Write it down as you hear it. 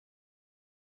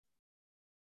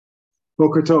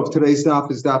Boker Tov. Today's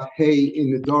daf is daf Hey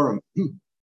in the Durham.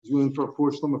 He's willing for a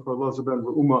poor shlama for Elazar ben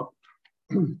Reuma.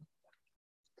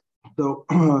 So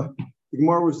the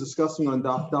Gemara was discussing on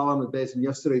daf Dalam and Beis in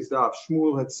yesterday's daf.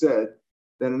 Shmuel had said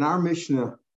that in our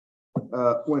Mishnah,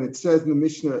 when it says in the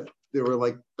Mishnah, there were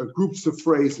like groups of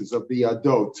phrases of the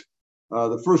Adot.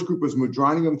 The first group was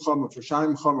Mudranim Cham,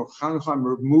 Fashanim Cham, Chanim Cham,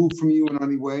 removed from you in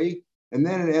any way. And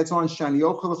then it adds on Shani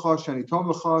Yochel Lecha, Shani Tom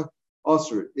Lecha,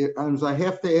 Osir. And I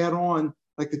have to add on,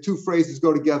 like the two phrases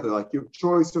go together, like you have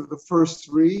choice of the first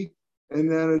three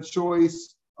and then a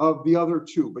choice of the other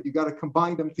two, but you got to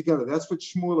combine them together. That's what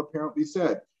Shmuel apparently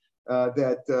said,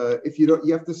 that if you don't,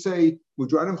 you have to say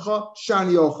Mudranim Cha,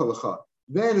 Shani Yochel Lecha.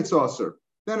 Then it's Osir.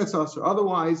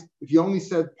 Otherwise, if you only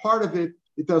said part of it,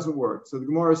 it doesn't work. So the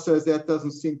Gemara says that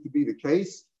doesn't seem to be the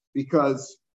case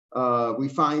because we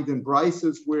find in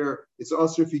Brises where it's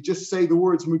also if you just say the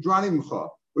words Mudranim Cha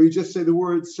or you just say the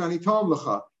words Shani Tom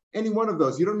Lecha, any one of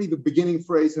those. You don't need the beginning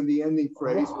phrase and the ending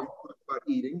phrase where you talk about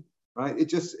eating, right?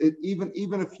 Even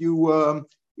if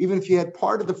you had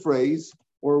part of the phrase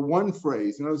or one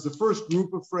phrase, and it was the first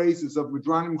group of phrases of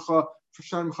Mudranim Cha,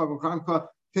 Shanim Cha, Mudranim Cha,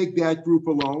 take that group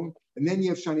alone, and then you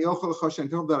have Shani Yochel Lecha, Shani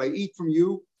Tom, that I eat from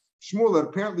you. Shmuel had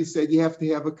apparently said you have to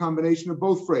have a combination of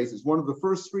both phrases, one of the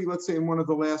first three, let's say, and one of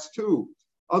the last two.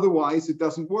 Otherwise, it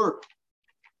doesn't work.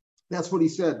 That's what he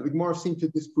said. The Gemara seemed to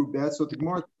disprove that. So the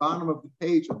Gemara at the bottom of the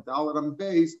page of Dalet Amud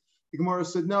Beis, the Gemara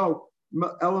said, no,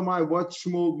 Elamai, what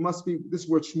Shmuel must be, this is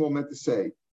what Shmuel meant to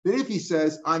say. That if he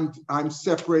says, I'm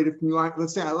separated from you,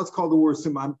 let's call the word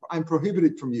sim, I'm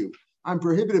prohibited from you. I'm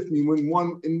prohibited from you in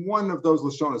one of those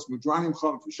Lashonas, Mudranim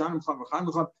Cham, Fashanim Cham,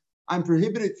 Chanim Cham, I'm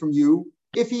prohibited from you.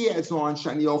 If he adds on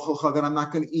Shani Yochel Cha, then I'm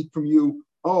not going to eat from you.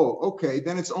 Oh, okay,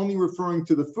 then it's only referring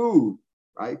to the food,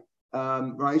 right?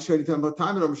 Right?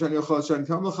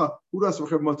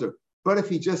 But if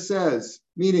he just says,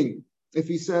 meaning if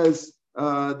he says,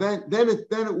 then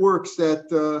it works that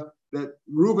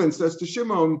Reuben says to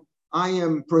Shimon, I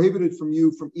am prohibited from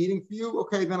you from eating for you.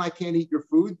 Okay, then I can't eat your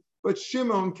food. But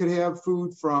Shimon can have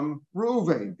food from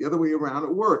Reuven. The other way around,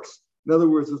 it works. In other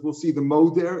words, as we'll see the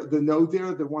moder, the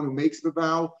noder, the one who makes the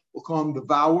vow, we'll call him the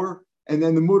vower, and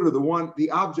then the mutter, the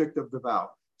object of the vow.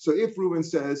 So if Reuben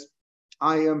says,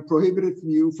 I am prohibited from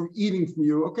you from eating from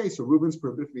you, okay, so Reuben's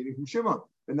prohibited from eating from Shimon,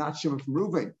 but not Shimon from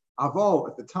Reuven. Avol,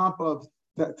 at the top of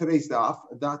today's daf,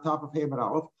 at the top of Haman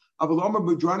Aleph,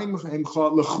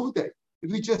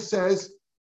 if he just says,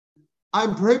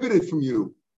 I'm prohibited from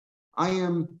you, I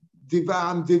am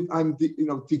devoured or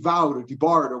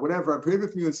debarred or whatever, I'm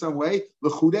prohibited from you in some way,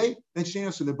 then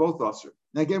they're both osir.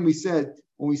 Now again, we said,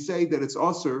 when we say that it's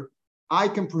osir, I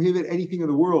can prohibit anything in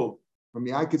the world from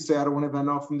me. I could say I don't want to have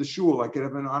enough from the shul, I could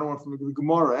have I don't want from the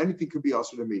Gemara, anything could be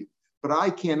osir to me. But I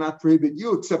cannot prohibit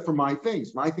you except for my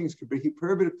things. My things could be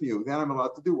prohibited from you. That I'm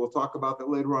allowed to do. We'll talk about that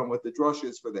later on, what the drush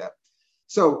is for that.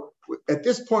 So at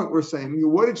this point, we're saying,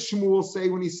 what did Shmuel say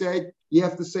when he said you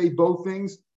have to say both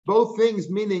things? Both things,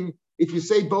 meaning if you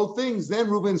say both things, then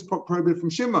Reuben's prohibited from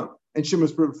Shimon, and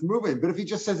Shimon's prohibited from Reuben. But if he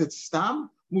just says it's stam,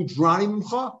 mudranim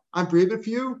cha, I'm prohibited for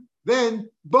you, then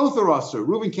both are asur.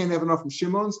 Reuben can't have enough from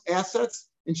Shimon's assets,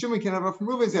 and Shimon can't have enough from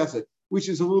Reuben's assets, which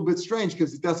is a little bit strange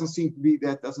because it doesn't seem to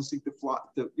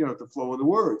flow in the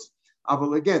words.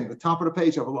 But again, the top of the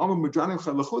page, and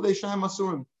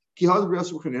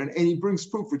he brings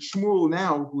proof with Shmuel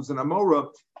now, who's an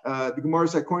Amora. The Gemara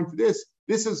says, according to this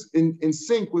is in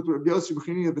sync with what Rabbi Yosef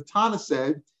B'chini of the Tana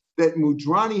said, that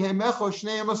Mudrani Hemecha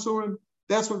Shnei Masurim.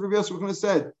 That's what Rabbi Yosef B'chini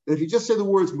said. That if you just say the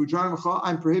words Mudrani Mecha,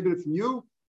 I'm prohibited from you,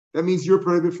 that means you're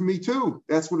prohibited from me too.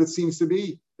 That's what it seems to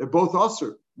be. They're both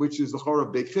Asr, which is the Chor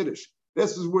of Beit Chiddush.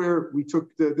 This is where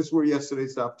this is where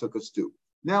yesterday's stop took us to.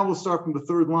 Now we'll start from the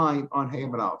third line on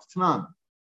Haman Aleph. Tanan.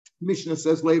 Mishnah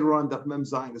says later on that Mem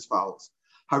Zayin as follows: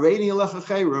 Hareini Alecha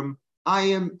Chayrim,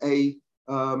 I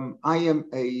am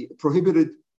a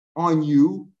prohibited on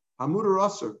you. Hamudar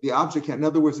Asr, the object. In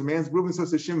other words, the man's Reuben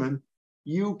says to Shimon,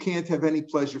 you can't have any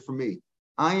pleasure from me.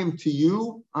 I am to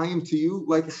you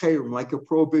like a chayrim, like a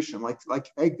prohibition, like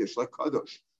hegdish, like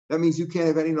kadosh. That means you can't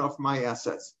have any of my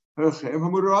assets.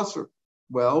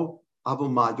 Well, Abel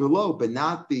Madrilo, but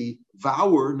not the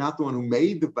vower, not the one who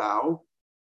made the vow.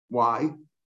 Why?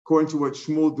 According to what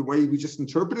Shmuel, the way we just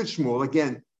interpreted Shmuel,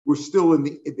 again, we're still in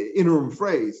the interim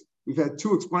phrase. We've had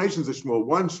two explanations of Shmuel.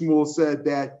 One, Shmuel said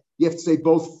that you have to say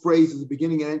both phrases, the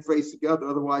beginning and end phrase together,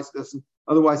 otherwise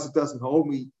it doesn't hold.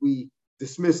 We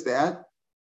dismissed that.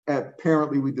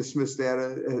 Apparently, we dismissed that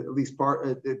at least part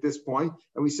at this point,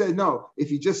 and we said no.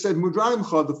 If you just said Mudranim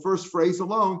Cha, the first phrase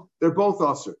alone, they're both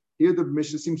asur. Here, the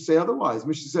Mishnah seems to say otherwise.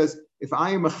 Mishnah says, if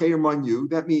I am a chayim on you,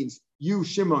 that means you,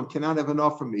 Shimon, cannot have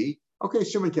enough from me. Okay,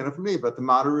 Shimon can have from me, but the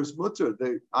matter is mutter.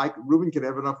 Reuben can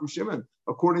have enough from Shimon.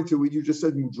 According to what you just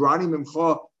said, Mudrani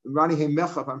Mimcha, Mudrani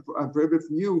Heimecha, I'm prohibited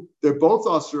from you. They're both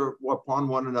usher upon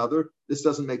one another. This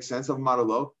doesn't make sense. Of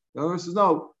Matalo. The other says,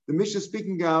 no, the Mishnah is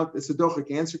speaking out, it's a dochik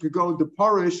answer, could go into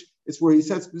Parish, it's where he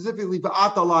said specifically,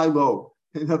 Ba'atalai lo.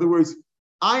 In other words,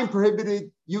 I'm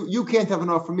prohibited, you can't have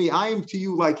enough from me. I am to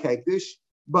you like Hektish,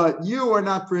 but you are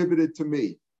not prohibited to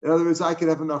me. In other words, I could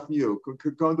have enough from you.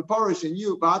 Could go into Parish and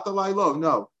you, Ba'atalai lo.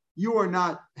 No, you are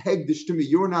not Hektish to me.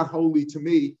 You are not holy to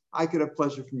me. I could have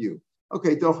pleasure from you.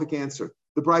 Okay, dochik answer.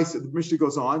 The Mishnah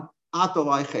goes on,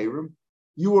 Atalai Chayrim.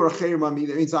 You are a chayrim on me.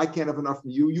 That means I can't have enough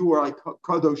from you. You are like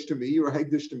kadosh to me. You are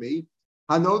hegdish to me.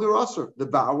 Hanoder usher. The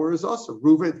bower is usher.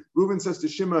 Reuven says to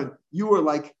Shimon, you are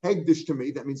like hegdish to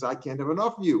me. That means I can't have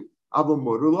enough from you. Abel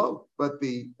modulo. But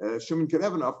the Shimon can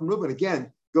have enough from Reuven.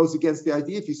 Again, goes against the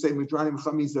idea. If you say midranim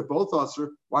means they're both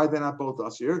usher, why are they not both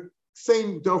usher?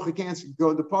 Same dochik answer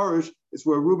go to Parish. It's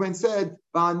where Reuven said,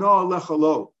 "Va'ano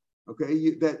lechalo."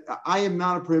 Okay, that I am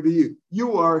not a prohibited you.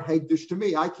 You are hegdish to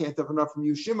me. I can't have enough from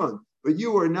you, Shimon. But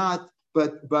you are not,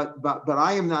 but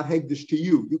I am not hegdish to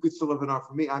you. You could still have enough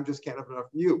from me. I just can't have enough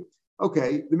from you.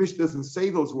 Okay, the Mishnah doesn't say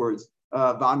those words,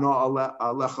 or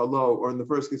in the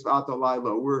first case,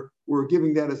 we're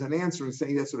giving that as an answer and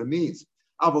saying that's what it means.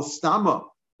 Aval stama,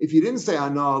 if you didn't say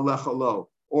ana alechalo,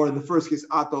 or in the first case,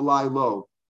 atolai lo,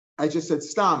 I just said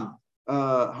stam,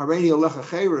 hareni alecha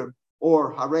chayrim,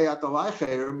 or hare atolai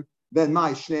chayrim, then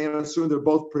my Shnei and Asur, they're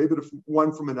both prohibited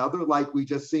one from another, like we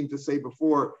just seemed to say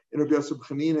before in Rabbi Yosef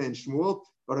Chanina and Shmuel.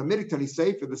 But a Midiktani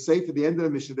Sefer, the Sefer at the end of the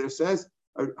Mishnah there says,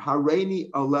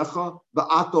 Hareini Alecha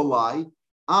Va'atolai,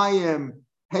 I am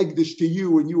Hegdish to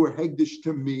you and you are Hegdish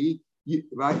to me.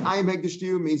 Right? I am Hegdish to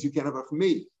you means you can't have it from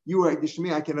me. You are Hegdish to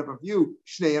me, I can't have it from you.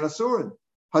 Shnei and Asurin.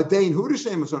 Hadein Hu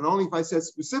Shnei and Asurin. Only if I said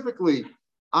specifically,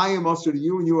 I am Asur to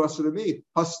you and you are Asur to me.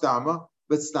 Hastama.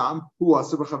 But stam, who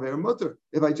also b'chaver mutter.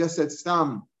 If I just said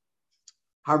stam,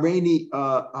 hareini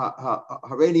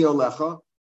olecha.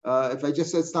 If I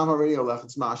just said stam hareini olecha,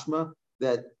 it's mashma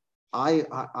that I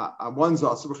one's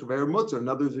also b'chaver mutter. In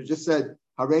other words, I just said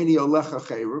hareini olecha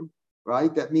chayrim,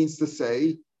 right? That means to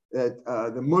say that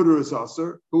the mutter is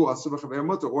also who also b'chaver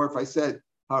mutter. Or if I said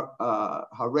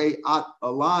harei at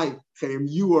alai chayrim,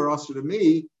 you are also to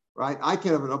me, right? I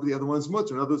can't have enough of the other one's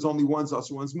mutter. In other words, only one's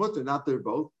also one's mutter, not they're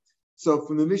both. So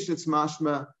from the Mishnah, it's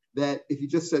mashma that if you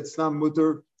just said stam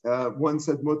mutter, one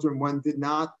said mutter and one did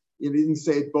not. You didn't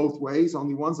say it both ways.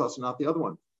 Only one's also not the other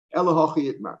one.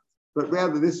 Elahochi itmar. But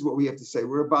rather, this is what we have to say.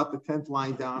 We're about the 10th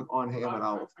line down on Hayam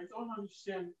Aleph. I don't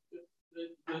understand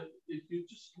that if you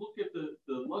just look at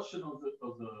the lesson of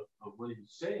what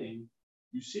he's saying,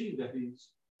 you see that he's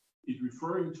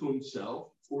referring to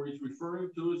himself or he's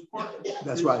referring to his partner.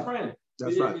 That's his right. Friend.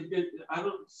 That's right. I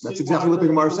don't see that's exactly what the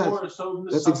Gemara says.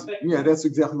 That's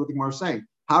exactly what the Gemara is saying.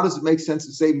 How does it make sense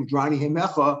to say Mudrani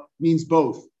Hemecha means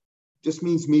both? Just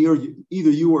means me or you, either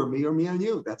you or me and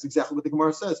you. That's exactly what the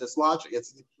Gemara says. That's logic.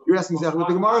 You're asking exactly what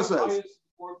the Gemara says.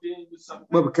 Well,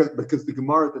 because the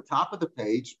Gemara at the top of the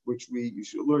page, which you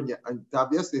should learn on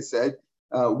top yesterday, said,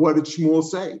 what did Shmuel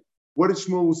say? What did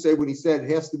Shmuel say when he said it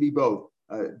has to be both?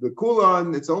 The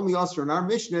Kulan, it's only us or in our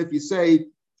Mishnah if you say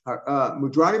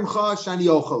Mudrarimcha shani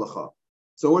ochalacha.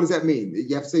 So what does that mean?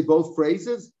 You have to say both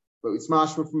phrases, but it's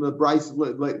mashma from the Bryce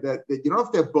that you don't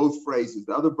have to have both phrases.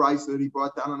 The other Bryce that he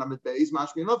brought down on Amit Bey is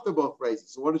mashma. You don't have to have both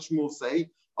phrases. So what did Shmuel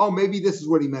say? Oh, maybe this is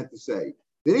what he meant to say.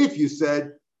 That if you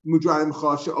said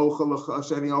Mudrarimcha she'ochalacha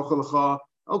shani ochalacha,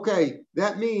 okay,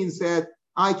 that means that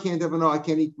I can't I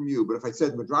can't eat from you. But if I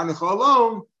said Mudrarimcha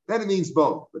alone, then it means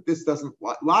both. But this doesn't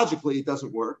logically it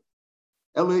doesn't work.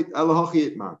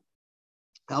 Elahochi itmar.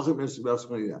 This is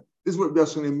what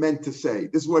Beshachim meant to say.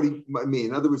 This is what he mean.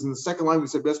 In other words, in the second line, we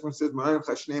said Beshachim says,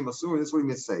 "This is what he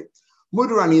meant to say."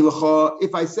 Mudrani lecha.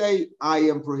 If I say I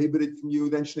am prohibited from you,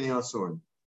 then shnei asurin.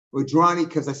 Mudrani,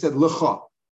 because I said lecha.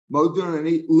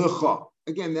 Mudrani lecha.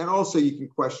 Again, that also you can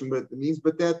question what it means,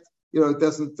 but that it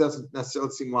doesn't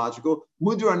necessarily seem logical.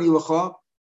 Mudrani lecha.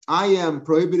 I am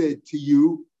prohibited to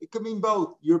you. It could mean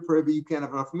both. You're prohibited. You can't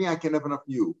have enough of me. I can't have enough of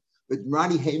you. But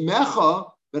Rani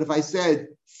heimecha. But if I said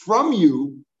from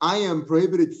you, I am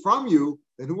prohibited from you,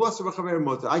 then who was b'chaver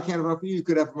mutter? I can't have enough of you. You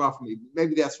could have enough of me.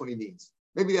 Maybe that's what he means.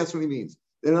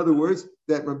 In other words,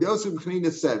 that Rabbi Yosef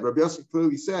Chanina said. Rabbi Yosef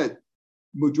clearly said,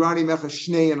 "Mudrani mecha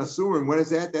shnei and asurim." When is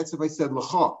that? That's if I said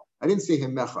lecha. I didn't say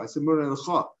him mecha. I said mudrani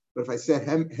lecha. But if I said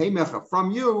hey mecha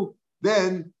from you,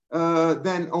 then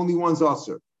only one's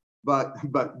asur. But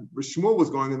Shmuel was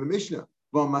going in the Mishnah.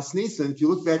 Well, Masnisan, if you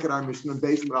look back at our Mishnah,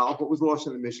 based on what was the lashon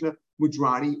in the Mishnah?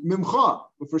 Mudrani mimcha,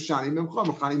 Mufreshani mimcha,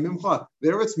 Mechani mimcha.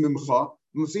 There it's mimcha.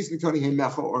 Masisni Tani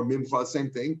Heimecha or Mimcha, same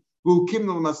thing. Who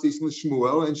Kimnal Masisni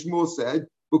Shmuel, and Shmuel said,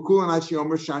 Bukulan Achi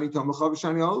Omer Shani Tomacha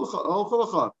V'Shani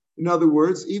Olchalacha. In other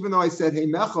words, even though I said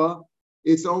Heimecha,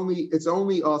 it's only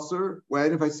Aser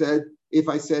when if I said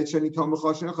Shani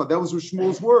Tomacha Shani, that was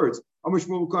Shmuel's words. Amar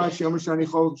Shmuel Bukulan Omer Shani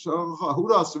Chol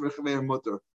Who Aser V'Chaver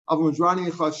Mutter. Avumudrani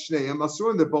Echad Shneim Asur,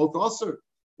 and they're both Aser.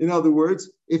 In other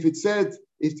words, if it said,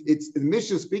 it's the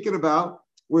Mishnah speaking about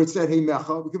where it said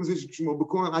Heimecha, becomes Shmuel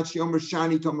Bukulan Achi Omer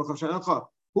Shani Tomacha Shani.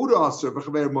 Who the Aser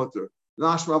V'Chaver Mutter.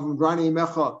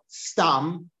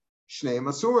 Stam Shneim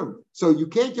Asurim. So you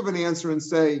can't give an answer and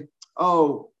say,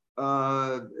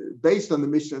 based on the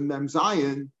Mishnah Mem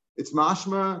Zayin, it's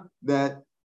mashma that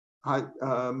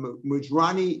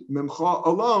Mudrani Memcha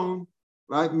alone,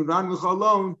 right? Mudrani Memcha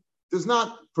alone does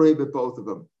not prohibit both of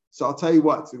them. So I'll tell you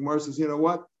what. So the Gemara says, you know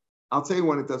what? I'll tell you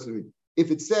when it doesn't mean.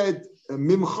 If it said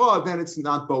Mimcha, then it's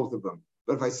not both of them.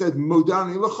 But if I said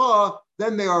Mudrani Lecha,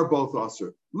 then they are both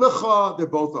Aser. Lecha, they're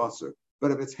both Aser.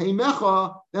 But if it's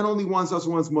Heimecha, then only one's Aser,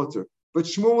 one's Mutter. But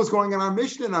Shmuel was going on our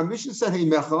Mishnah, and our Mishnah said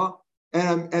Heimecha,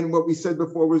 and what we said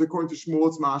before was according to Shmuel,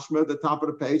 it's Mashma, the top of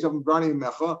the page, I'm Brani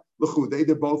Heimecha, Lechude,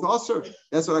 they're both Aser.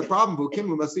 That's what I problem.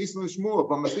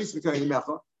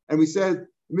 And we said,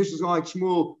 the Mishnah's going like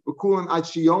Shmuel, B'kulan Ad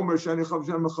Shiyomer, Shani Chav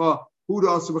Shemecha,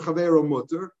 Huda Aser B'Chavero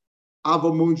Mutter,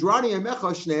 Avo Mundrani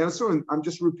Heimecha, Shnei Aser. I'm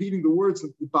just repeating the words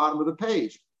at the bottom of the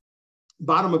page.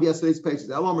 Bottom of yesterday's page is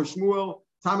Elam Shmuel,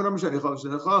 Time Ram Shani Chav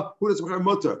Shemecha, Huda Aser B'Chavero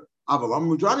Mutter.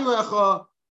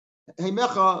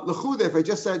 If I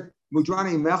just said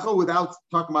Mudrani Mecha without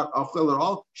talking about Achil at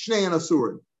all, Shnei and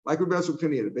Asurin, like Rabbi Yosef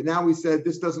Kanida. But now we said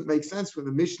this doesn't make sense for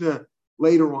the Mishnah.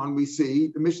 Later on, we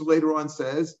see the Mishnah later on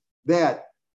says that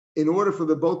in order for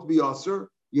the both to be Asur,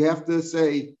 you have to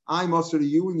say I'm Asur to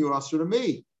you and you're Asur to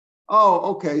me.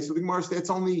 Oh, okay. So the Gemara says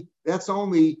that's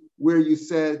only where you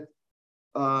said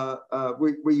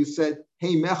where you said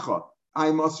Hey Mecha.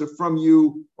 I'm Asur from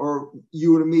you, or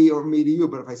you to me, or me to you.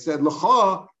 But if I said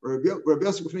Lecha, or Rabbi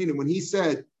Yosef Chanina, when he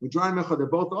said Mudrani Mecha, they're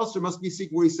both Asur, must be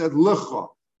seeking where he said Lecha.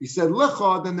 He said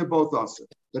Lecha, then they're both Asur.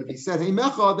 But if he said Hey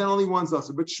Mecha, then only one's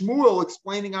Asur. But Shmuel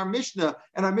explaining our Mishnah,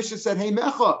 and our Mishnah said Hey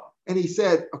Mecha, and he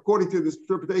said, according to this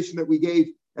interpretation that we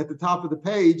gave at the top of the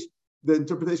page, the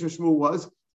interpretation of Shmuel was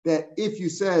that if you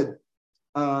said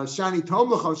Shani Tom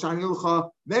Lecha, Shani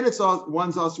Lecha, then it's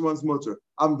one's Asur, one's Mutter.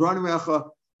 Mudrani Mecha.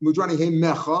 Mudrani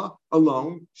Heimecha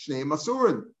alone, Shnei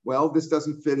Masurin. Well, this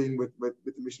doesn't fit in with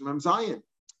the Mishnah Mem Zayin.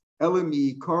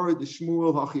 Elemi Kara de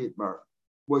Shmuel Hachitmar.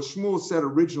 What Shmuel said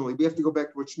originally, we have to go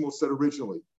back to what Shmuel said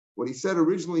originally. What he said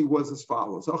originally was as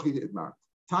follows: Hachitmar.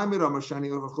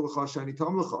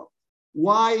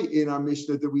 Why in our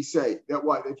Mishnah did we say that?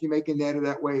 What if you make a neder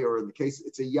that way, or in the case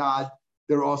it's a yad,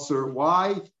 they're also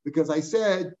why? Because I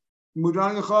said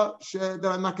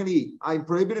that I'm not going to eat. I'm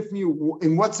prohibited from you.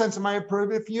 In what sense am I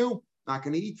prohibited from you? Not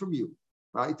going to eat from you.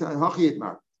 Right? We're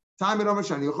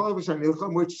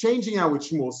changing out what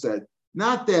Shmuel said.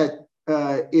 Not that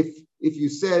if you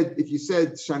said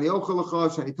Shani Ochalacha,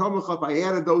 Shani Tomacha, if I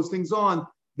added those things on,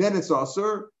 then it's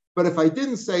Asur. But if I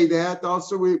didn't say that,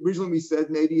 Asur, originally we said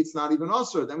maybe it's not even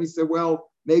Asur. Then we said, well,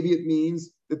 maybe it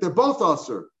means that they're both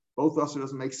Asur. Both Asur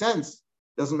doesn't make sense.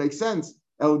 Doesn't make sense.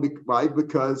 Why?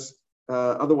 Because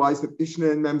otherwise, the Mishnah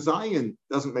in Mem Zayin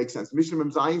doesn't make sense. The Mishnah in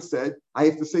Mem Zayin said, I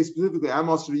have to say specifically, I'm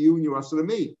Asur to you and you're Asur to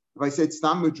me. If I said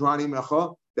Stam Mudrani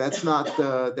Mecha, they're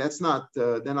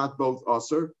not both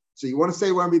Asur. So you want to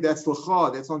say, well, that's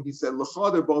Lecha. That's when he said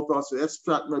Lecha, they're both Asur. That's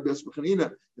Pshat Rabbi Yosef Chanina.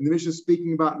 And the Mishnah is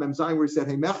speaking about Mem Zayin where he said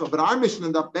Hey Mecha, but our Mishnah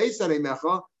in that base said Hey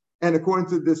Mecha. And according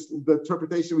to the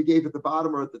interpretation we gave at the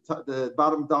bottom, or at the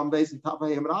bottom down base and top of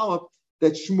Hayam and Aleph,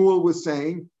 that Shmuel was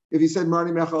saying, if he said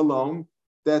Mudrani Mecha alone,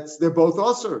 they're both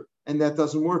Asur, and that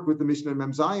doesn't work with the Mishnah and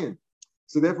Mem Zayin.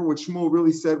 So therefore, what Shmuel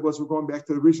really said was, we're going back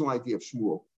to the original idea of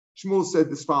Shmuel. Shmuel said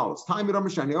this follows: when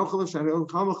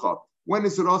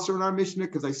is it Asur in our Mishnah?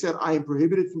 Because I said I am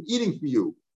prohibited from eating from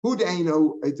you. Who the ain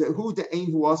who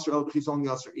Asur? He's only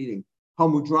Asur eating.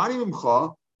 Hamudrani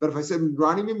Mimcha. But if I said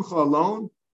Mudrani Mimcha alone,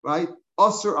 right?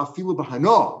 Asur afilu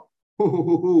b'hana.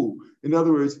 In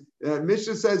other words,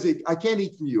 Mishnah says I can't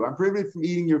eat from you. I'm prohibited from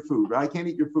eating your food. Right? I can't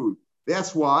eat your food.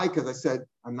 That's why, because I said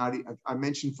I'm not. I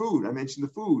mentioned food. I mentioned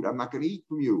the food. I'm not going to eat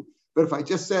from you. But if I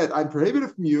just said I'm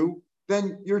prohibited from you,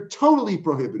 then you're totally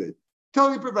prohibited.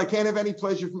 Totally prohibited. I can't have any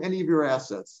pleasure from any of your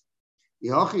assets.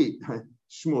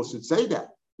 Shmuel should say that.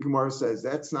 The Gemara says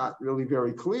that's not really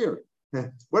very clear.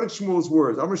 What are Shmuel's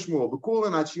words? Amar Shmuel.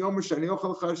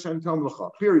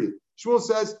 Period. Shmuel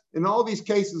says in all these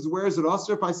cases, where is it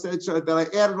also if I said that I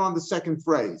added on the second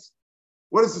phrase?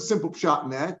 What is the simple pshat in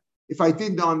that? If I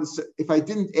didn't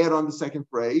add on the second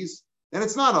phrase, then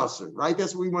it's not usher, right?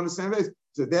 That's what we want to say.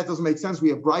 So that doesn't make sense. We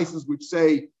have brises which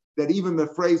say that even the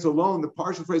phrase alone, the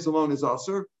partial phrase alone is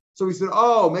usher. So we said,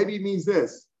 oh, maybe it means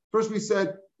this. First we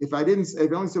said, if I only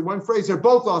said one phrase, they're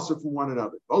both usher from one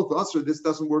another. Both usher, this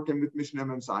doesn't work in with Mishnah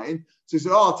Mem Zayin. So he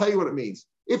said, oh, I'll tell you what it means.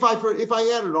 If I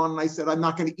added on and I said, I'm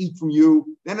not going to eat from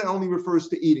you, then it only refers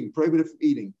to eating, prohibited from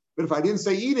eating. But if I didn't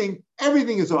say eating,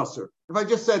 everything is usher. If I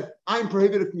just said, I'm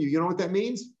prohibited from you, you know what that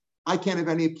means? I can't have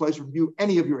any pleasure from you,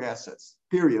 any of your assets,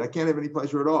 period. I can't have any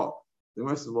pleasure at all. The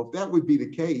Gemara said, well, if that would be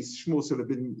the case, Shmuel should have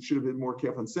been more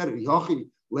careful and said it.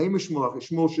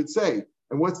 Shmuel should say.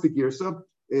 And what's the girsa?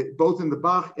 Both in the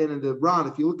Bach and in the Ran,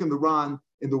 if you look in the Ran,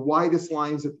 in the widest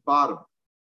lines at the bottom,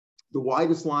 the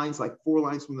widest lines, like 4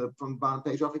 lines from the bottom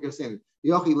page, if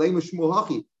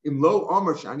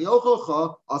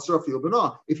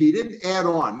he didn't add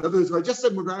on, in other words, if I just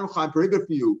said I'm prohibited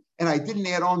from you, and I didn't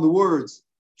add on the words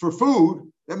for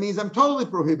food, that means I'm totally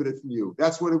prohibited from you.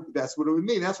 That's what it would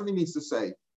mean. That's what he means to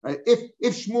say. Right? If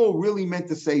Shmuel really meant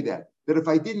to say that if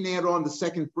I didn't add on the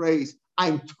second phrase,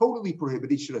 I'm totally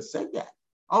prohibited, he should have said that.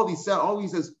 All he says,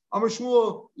 Amar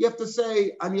Shmuel, you have to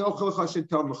say,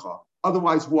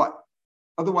 otherwise what?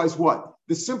 Otherwise what?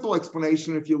 The simple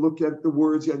explanation, if you look at the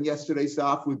words on yesterday's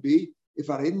daf, would be, if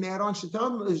I didn't add on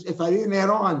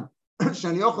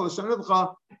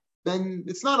then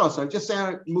it's not us. I'm just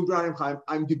saying,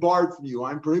 I'm debarred from you,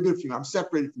 I'm prohibited from you, I'm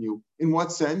separated from you. In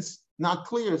what sense? Not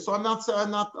clear. So I'm not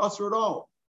usher at all.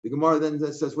 The Gemara then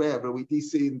says, well, but we do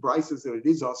see in Bryces that it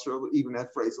is usher, even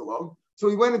that phrase alone. So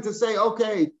he went in to say,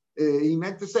 okay, he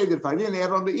meant to say that if I didn't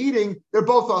add on the eating, they're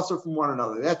both usher from one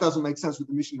another. That doesn't make sense with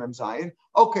the Mishnah Mem Zayin.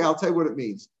 Okay, I'll tell you what it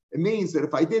means. It means that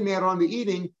if I didn't add on the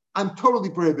eating, I'm totally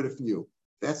prohibited from you.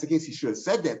 If that's the case, he should have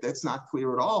said that. That's not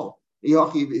clear at all.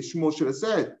 Shmuel should have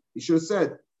said, he should have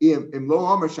said, he should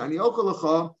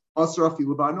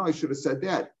have said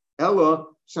that. Ella,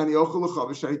 and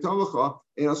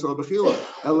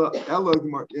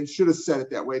should have said it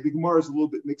that way. The Gemara is a little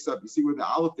bit mixed up. You see with the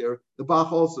aleph there, the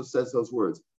Bach also says those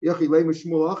words. He should have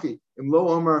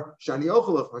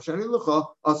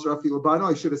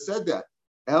said that.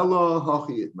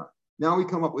 Now we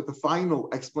come up with the final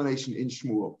explanation in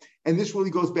Shmuel. And this really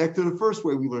goes back to the first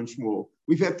way we learned Shmuel.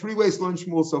 We've had 3 ways to learn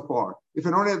Shmuel so far. If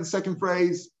I don't have the second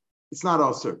phrase, it's not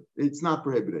usher. It's not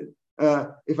prohibited.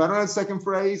 If I don't have the second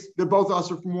phrase, they're both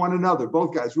usher from one another,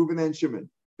 both guys, Reuben and Shimon.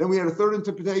 Then we had a third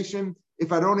interpretation.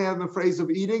 If I don't have the phrase of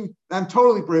eating, I'm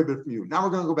totally prohibited from you. Now we're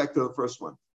going to go back to the first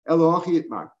one.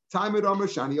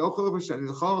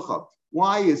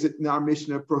 Why is it in our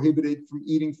Mishnah prohibited from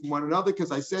eating from one another?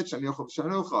 Because I said,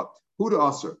 who to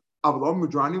usher?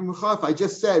 If I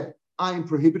just said, I am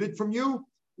prohibited from you,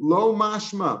 lo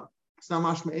mashma. It's not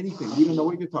mashma anything. We don't know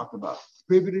what you're talking about.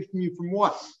 Prohibited from you from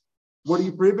what? What are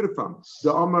you prohibited from?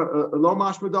 The lo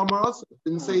mashma the amar usher.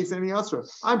 Didn't say it's any usher.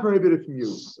 I'm prohibited from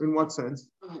you. In what sense?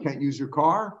 Can't use your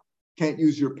car? Can't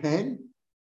use your pen?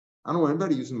 I don't want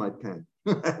anybody using my pen.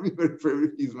 Everybody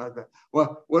prohibited using my pen.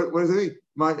 What does it mean?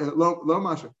 My lo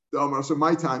mashma the amar usher.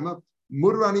 My time up.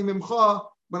 Mudrani mimcha.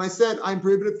 When I said I'm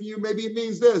prohibited from you, maybe it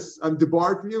means this. I'm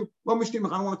debarred from you. Lo mishtim. I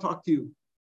don't want to talk to you.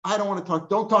 I don't want to talk.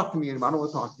 Don't talk to me anymore. I don't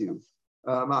want to talk to you.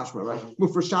 Mashma, right?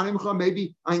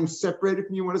 Maybe I am separated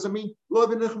from you. What does it mean? I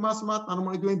don't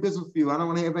want to do any business with you. I don't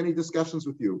want to have any discussions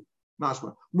with you.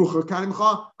 Mashma.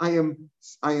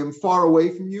 I am far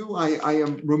away from you. I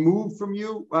am removed from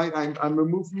you. Right? I'm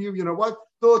removed from you. You know what?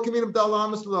 I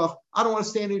don't want to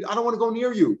stand. I don't want to go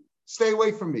near you. Stay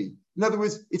away from me. In other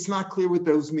words, it's not clear what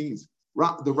those means.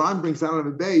 The Ran brings out on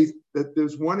the base that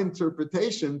there's one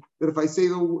interpretation that if I say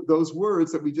those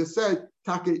words that we just said,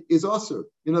 taka is usher.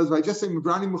 You know, if I just say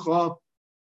Mudrani Mucha,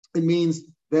 it means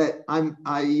that I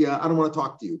don't want to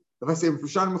talk to you. If I say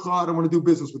Mufrashani Mucha, I don't want to do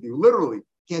business with you. Literally,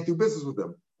 can't do business with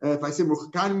them. If I say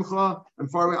Muchakani Mucha, I'm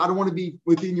far away. I don't want to be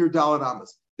within your Daled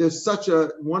Amas. There's such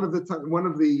one of the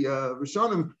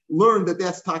Rishonim learned that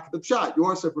that's taka the pshat. You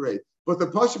are separated. But the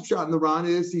Pashup pshat in the Ran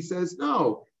is he says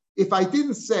no. If I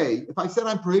said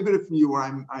I'm prohibited from you or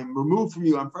I'm removed from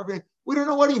you, I'm forever, we don't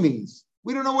know what he means.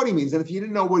 We don't know what he means. And if you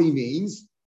didn't know what he means,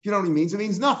 if you know what he means, it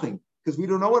means nothing because we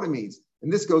don't know what it means.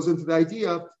 And this goes into the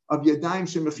idea of Yadayim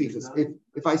Shemechichas.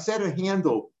 If I said a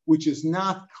handle which is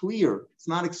not clear, it's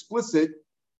not explicit,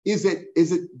 does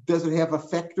it have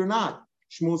effect or not?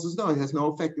 Shmuel says no, it has no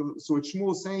effect. So what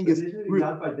Shmuel is saying is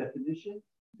Yad by definition?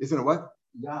 Isn't it what?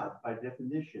 Yad by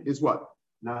definition is what?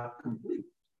 Not complete.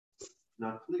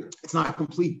 Not clear. It's not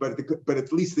complete, but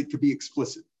at least it could be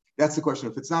explicit. That's the question.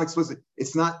 If it's not explicit,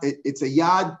 it's not. It's a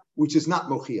yad which is not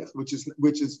mochiach, which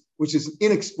is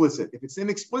inexplicit. If it's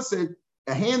inexplicit,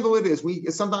 A handle it is.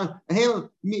 Sometimes a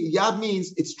handle yad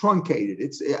means it's truncated.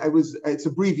 It's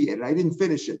abbreviated. I didn't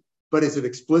finish it. But is it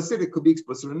explicit? It could be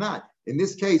explicit or not. In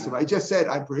this case, if I just said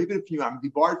I'm prohibited from you, I'm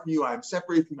debarred from you, I'm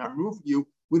separated from you, I'm removed from you,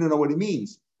 we don't know what it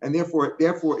means. And therefore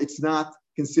it's not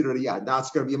considered a yad. Now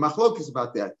it's going to be a machlokes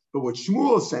about that. But what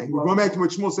Shmuel is saying, we're going back to what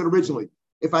Shmuel said originally.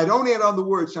 If I don't add on the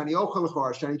word shani ochel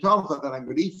lechor, shani tomcha, that I'm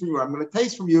going to eat from you, I'm going to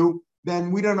taste from you,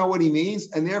 then we don't know what he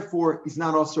means, and therefore he's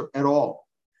not also at all.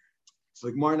 So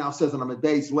the Gemara now says on Amud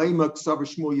Beis, Leimak Savar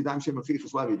Shmuel Yadam Shem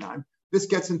Mechichas Levidam. This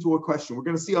gets into a question. We're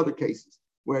going to see other cases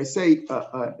where I say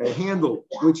a handle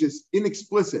which is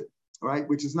inexplicit, right,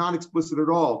 which is not explicit at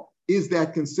all. Is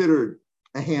that considered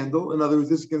a handle? In other words,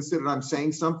 this is considered I'm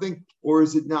saying something, or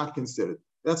is it not considered?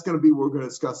 That's going to be what we're going to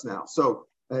discuss now. So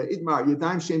Itmar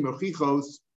Yadam Shem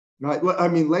Mechichos. Right? I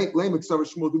mean, Leimak Savar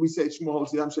Shmuel. Do we say Shmuel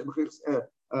holds Yadam Shem Mechichos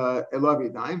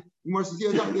Elav Gemara says,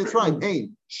 yeah, that's right.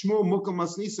 Ain Shmuel Mukam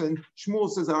Masnisan. Shmuel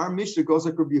says our Mishnah goes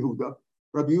like Rabbi Yehuda.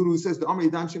 Rabbi Yehuda says the Amar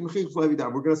Yadam Shem Mechichos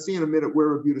Levidam. We're going to see in a minute where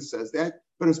Rabbi Yehuda says that.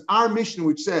 But it's our Mishnah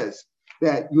which says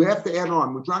that you have to add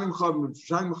on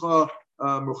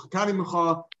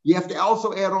you have to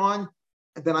also add on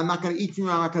that I'm not going to eat from you,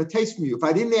 I'm not going to taste from you. If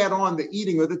I didn't add on the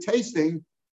eating or the tasting,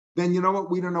 then you know what?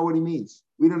 We don't know what he means.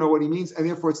 We don't know what he means, and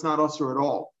therefore it's not usher at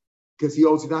all. Because he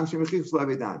owes Yadam Shem Mechichos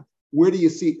Levidam. Where do you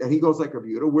see, and he goes like Rabbi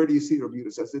Yehuda, where do you see Rabbi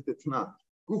Yehuda says it? It's not.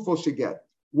 Gufo sheget.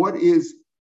 What is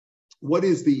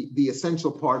the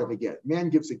essential part of a get? Man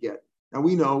gives a get. Now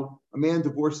we know a man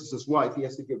divorces his wife, he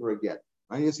has to give her a get.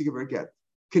 Right? He has to give her a get.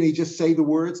 Can he just say the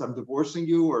words, I'm divorcing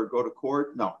you, or go to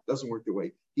court? No, it doesn't work the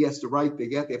way. He has to write the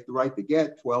get, they have to write the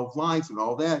get, 12 lines and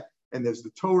all that. And there's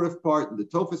the Torah part and the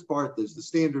Tofas part, there's the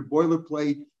standard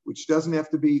boilerplate, which doesn't have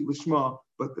to be Lishma,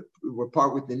 but the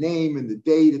part with the name and the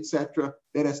date, etc.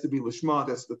 That has to be Lishma.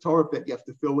 That's the Torah that you have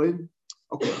to fill in.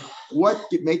 Okay, what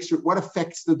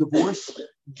affects the divorce?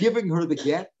 Giving her the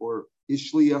get, or his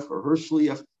shliach or her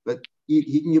shliach, but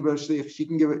he can give her a shliach,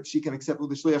 she can accept with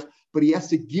the shliach, but he has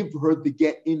to give her the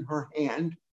get in her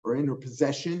hand or in her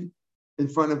possession in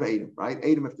front of Adam, right?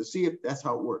 Adam have to see it. That's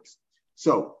how it works.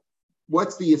 So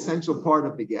what's the essential part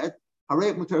of the get?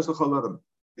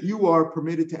 You are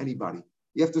permitted to anybody.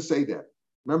 You have to say that.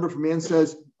 Remember, if a man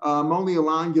says, I'm only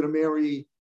allowing you to marry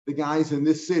the guys in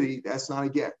this city, that's not a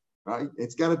get, right?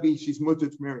 It's got to be, she's mutter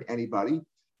to marry anybody.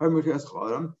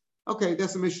 Okay,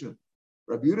 that's a Mishnah.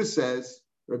 Rabbi Yehuda says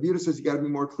you got to be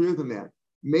more clear than that.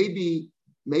 Maybe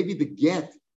the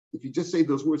get, if you just say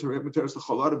those words, if you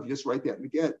just write that in the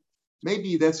get,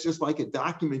 maybe that's just like a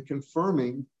document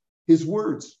confirming his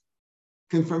words.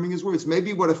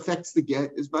 Maybe what affects the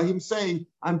get is by him saying,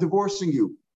 I'm divorcing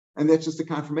you. And that's just a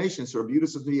confirmation. So Rabbi Yehuda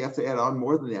says you have to add on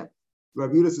more than that.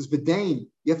 Rabbi Yehuda says, V'dain,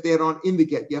 you have to add on in the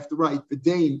get. You have to write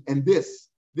V'dain and this,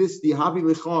 the havi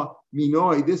lecha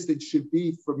minoi, this that should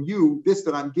be from you, this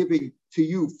that I'm giving to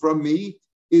you from me,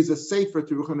 is a sefer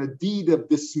teruchan, a deed of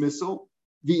dismissal,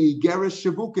 the igeres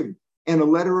shavukim, and a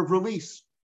letter of release.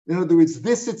 In other words,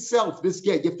 this itself, this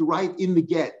get, you have to write in the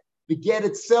get. The get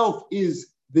itself is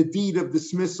the deed of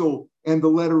dismissal and the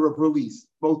letter of release,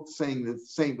 both saying the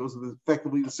same, those are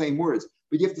effectively the same words.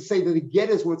 But you have to say that the get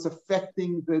is what's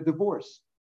affecting the divorce.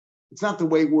 It's not the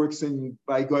way it works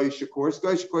by Goyish courts.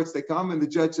 Goyish courts, they come and the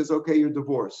judge says, okay, you're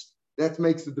divorced. That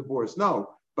makes the divorce. No,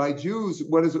 by Jews,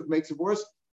 what is it makes divorce?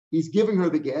 He's giving her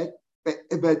the get, but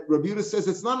Rabbi Yehuda says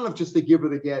it's not enough just to give her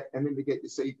the get and in the get you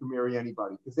say you can marry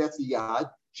anybody, because that's a yad.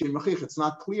 It's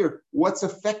not clear what's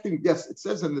affecting. Yes, it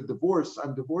says in the divorce,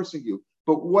 I'm divorcing you.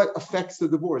 But what affects the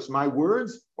divorce? My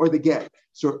words or the get?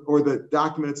 Or the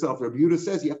document itself? Rabbi Yehuda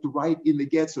says you have to write in the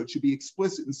get, so it should be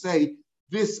explicit and say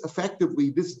this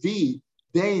effectively, this deed,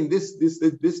 Dane, this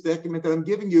document that I'm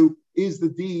giving you is the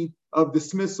deed of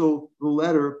dismissal, the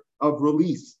letter of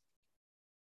release.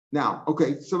 Now,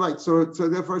 okay, so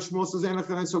therefore Shmuel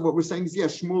says, so what we're saying is,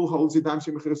 yes, Shmuel holds Yadam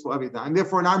Shem Mechichos Levidam. And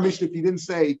therefore in our Mishnah, if he didn't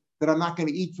say that I'm not going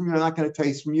to eat from you, I'm not going to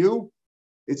taste from you,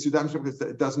 it's Yadam Shem,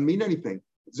 it doesn't mean anything.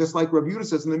 It's just like Rabbi Yehuda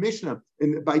says in the Mishnah,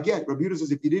 by get, Rabbi Yehuda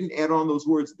says if you didn't add on those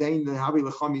words, it's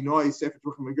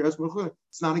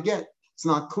not a get. It's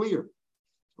not clear.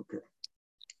 Okay.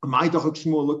 My Dachak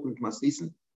Shmuel look with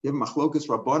Masnisen. You have Machlokas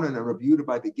Rabbanan and Rabbi Yehuda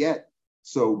by the get.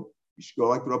 So you should go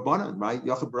like the Rabbanan, right?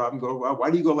 Yachab Rabban go, well,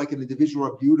 why do you go like an individual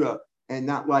Rabbi Yehuda and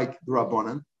not like the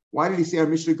Rabbanan? Why did he say our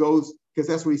Mishnah goes? Because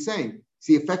that's what he's saying.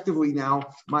 See, effectively now,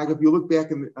 Mike, if you look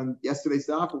back on yesterday's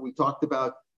daf, we talked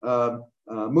about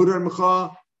Mutter and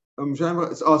Mecha,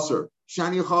 it's Asr.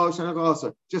 Shani Yecha, Shani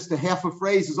Asr. Just a half a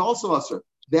phrase is also Asr.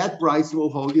 That Bryce will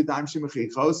hold Yadam Shem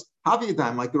Mechichos, Havi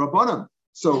Yadam, like the Rabbanan.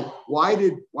 So why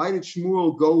did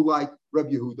Shmuel go like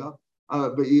Rabbi Yehuda?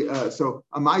 So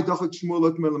Amai Dachak Shmuel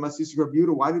looking at Lamasis Rabbi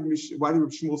Yehuda. Why did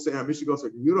Shmuel say our Mishnah goes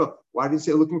like Rabbi Yehuda? Why didn't he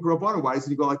say looking for Rabbanan? Why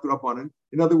doesn't he go like the Rabbanan?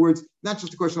 In other words, not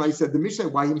just a question like he said the Mishnah.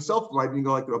 Why himself? Why didn't he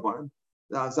go like the Rabbanan?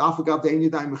 Even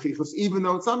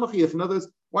though it's not Mechiach. In other words,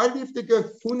 why did he have to go?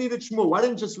 Who needed Shmuel? Why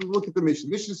didn't just look at the Mishnah?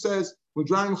 The Mishnah says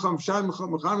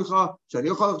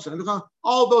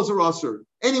all those are usher.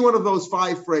 Any one of those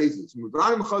 5 phrases.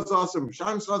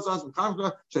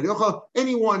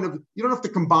 Any one of, you don't have to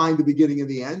combine the beginning and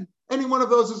the end. Any one of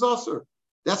those is usher.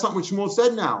 That's not what Shmuel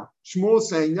said now. Shmuel's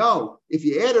saying, no, if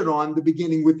you added on the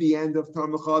beginning with the end of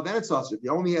Talmud, then it's usher. If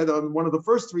you only had on one of the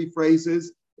first 3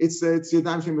 phrases, it's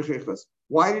Yadayim Shem Mechichas.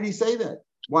 Why did he say that?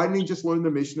 Why didn't he just learn the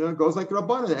Mishnah? It goes like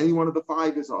Rabbanan. Any one of the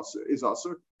 5 is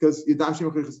usher because Yadayim Shem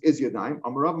Mechichas is Yadayim.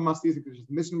 Amarav Mastis because the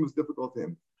Mishnah was difficult to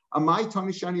him. Amai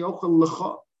Tani Shani Ochel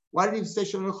Lecha. Why did he say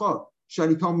Shani Lecha?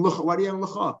 Shani Tom Lecha. Why do you have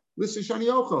Lecha? Listen, Shani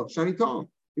Ochel, Shani Tom.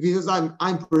 If he says I'm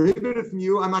prohibited from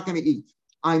you, I'm not going to eat.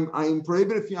 I'm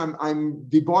prohibited from you. I'm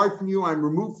debarred from you. I'm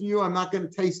removed from you. I'm not going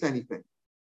to taste anything.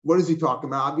 What is he talking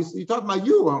about? Obviously, he's talking about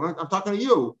you. I'm talking to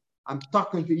you. I'm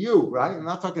talking to you, right? I'm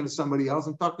not talking to somebody else.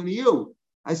 I'm talking to you.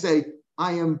 I say,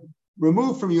 I am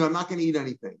removed from you. I'm not going to eat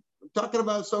anything. I'm talking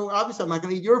about, so obviously I'm not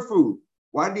going to eat your food.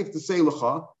 Why did you have to say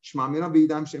lecha?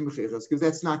 Because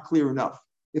that's not clear enough.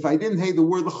 If I didn't hate the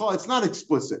word lecha, it's not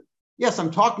explicit. Yes, I'm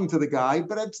talking to the guy,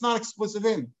 but it's not explicit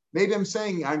him. Maybe I'm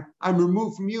saying I'm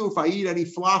removed from you if I eat any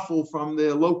falafel from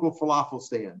the local falafel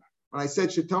stand. When I said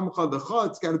shetamcha lecha,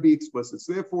 it's got to be explicit.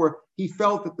 So therefore, he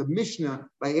felt that the Mishnah,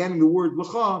 by adding the word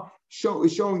lecha,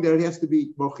 is showing that it has to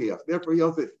be mochiach. Therefore, he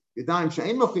held it yadayim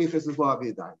she'ein mochichas is law of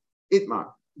yadayim.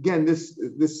 Itmar. Again, this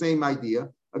same idea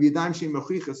of yadayim she'ein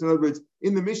mochichas. In other words,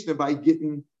 in the Mishnah by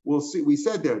Gittin, we'll see. We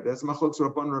said there's machlokes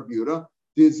Rabban Rabbi Yehuda.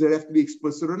 Does it have to be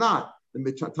explicit or not?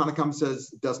 The Tanakam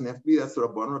says it doesn't have to be. That's the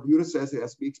Rabban. Rabbi Yehuda says it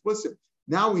has to be explicit.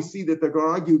 Now we see that they're going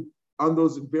to argue on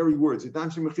those very words.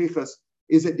 Yadayim she'ein mochichas.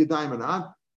 Is it Yadayim or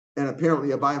not? And apparently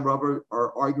Abai and Rabba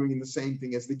are arguing in the same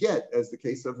thing as the get, as the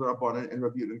case of Rabbanan and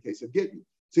Rabbi Yehuda in the case of Gittin.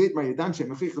 Abai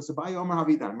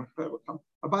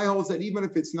holds that even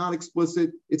if it's not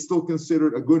explicit, it's still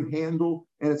considered a good handle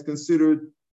and it's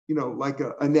considered, like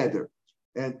a neder.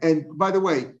 And by the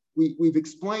way, we've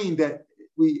explained that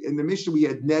in the Mishnah we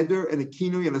had neder and a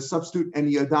kinui and a substitute and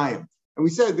a yadayim. And we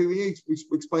said we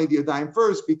explained the yadayim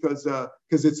first because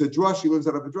it's a drush. He lives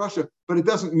out of a drasha, but it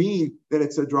doesn't mean that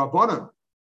it's a drabanan,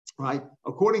 right?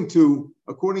 According to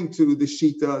the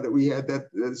shita that we had,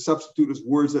 that the substitute is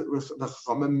words that the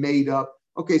Chachamim made up.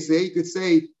 Okay, so you could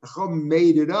say the Chachamim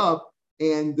made it up,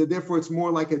 and therefore it's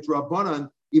more like a drabanan,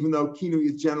 even though kinu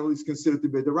is generally considered to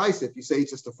be a deraisa. If you say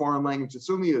it's just a foreign language, it's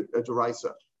certainly a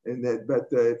deraisa. But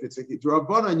if it's a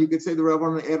drabanan, you could say the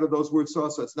rabbanan added those words so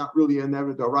it's not really a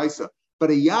never deraisa. But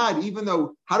a yad, even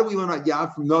though, how do we learn a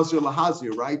yad from Nazir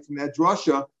Lahazir, right? From that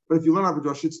drasha, but if you learn out of a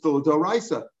drasha, it's still a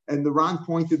doraisa. And the Ran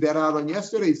pointed that out on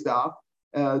yesterday's daf,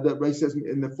 that Ray says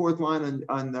in the 4th line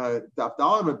on daf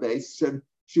Dalar base, said,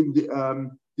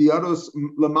 the others,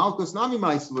 Lamalkus Nami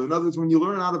Maislu. In other words, when you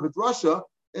learn out of a drasha,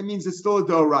 it means it's still a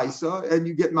doraisa, and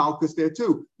you get malchus there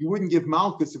too. You wouldn't give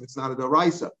malchus if it's not a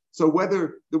doraisa. So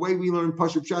whether the way we learn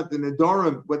Pashup Shat in the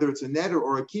Dorim, whether it's a neder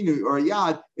or a kinu or a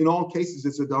yad, in all cases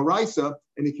it's a doraisa.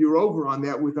 And if you're over on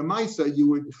that with a maisa, you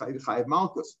would chayav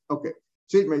malchus. Okay.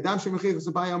 So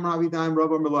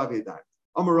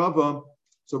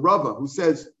Rava, who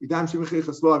says Yidam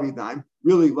Shemichichas Lo Avidayim,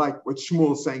 really like what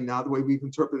Shmuel is saying now, the way we've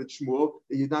interpreted Shmuel,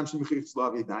 the Yidam Shemichichas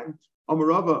Lo Avidayim.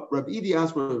 Rava, Rabbi Idi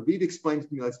asked, what Rabbi Idi explains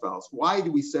to me as follows. Why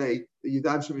do we say the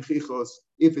Yidam Shemichichos,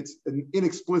 if it's an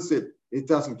inexplicit, it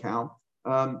doesn't count?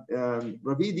 Rabbi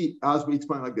Idi asked, we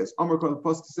explain like this. Amar Kol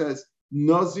Pasuk says,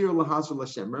 Nazir Lahazir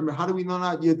Lashem. Remember, how do we know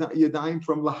not Yadayim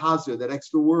from Lahazir, that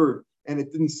extra word? And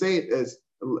it didn't say it as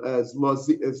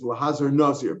Lahazir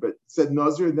Nazir, but it said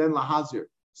Nazir and then Lahazir.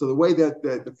 So the way that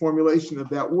the formulation of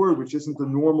that word, which isn't the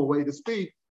normal way to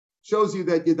speak, shows you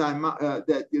that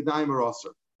Yadayim are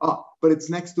also. But it's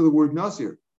next to the word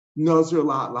Nazir. Nazir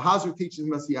Lahazir teaches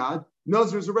Masiyad.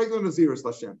 Nazir is a regular Naziris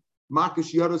Lashem.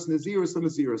 Makish Yados Naziris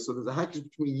Naziris. So there's a hekesh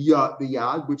between the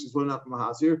Yad, which is learned out from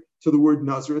Lahazir, to the word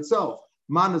Nazir itself.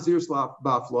 Ma Naziris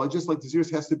Bafla, just like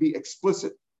Naziris has to be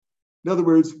explicit. In other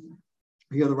words,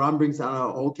 here the Ram brings down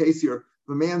a whole case here. If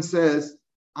a man says,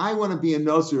 I want to be a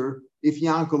Nazir if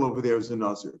Yankel over there is a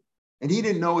Nazir. And he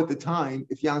didn't know at the time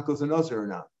if Yankel's a Nazir or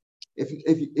not.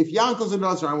 If Yankel's a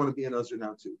Nazir, I want to be a Nazir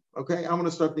now too. Okay, I want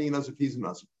to start being a Nazir if he's a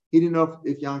Nazir. He didn't know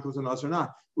if Yankel's a Nazir or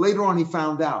not. Later on, he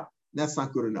found out. That's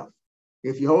not good enough.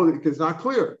 If you hold it, because it's not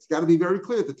clear. It's got to be very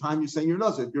clear at the time you're saying you're a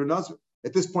Nazir. If you're a Nazir,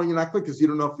 at this point, you're not clear because you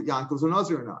don't know if Yankel's a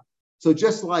Nazir or not. So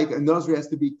just like a Nazir has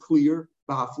to be clear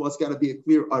Bahafla, it's got to be a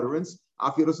clear utterance.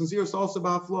 Afiros and Ziros also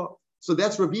Bahafla. So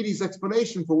that's Raviti's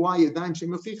explanation for why Yadayim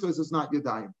Shemachichas is not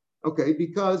Yadayim. Okay,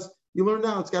 because you learn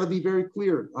now it's got to be very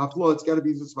clear. Hafla, it's got to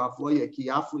be this Bahafla, Ki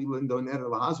Afli Lindo Ner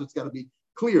Lahaz, it's got to be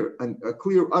clear and a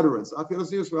clear utterance.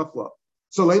 Afiros Ziros Bahafla.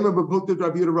 So Lema Bapukta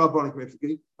Rabbi Rabbanik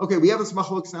Mifki. Okay, we have this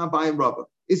machlokes now by and Rabba.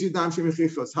 Is Yadayim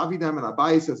Shemachichas Havidam, and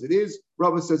Abaye says it is,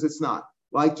 Rabba says it's not.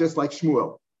 Just like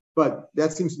Shmuel. But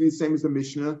that seems to be the same as the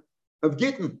Mishnah of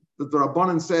Gittin, that the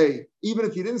Rabbanan say, even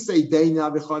if you didn't say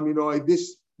Deina v'chaminoi,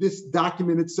 this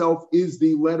document itself is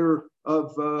the letter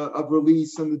of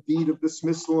release and the deed of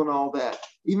dismissal and all that.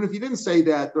 Even if you didn't say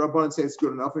that, the Rabbanan say it's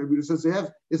good enough. And Rabbi says,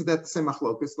 isn't that the same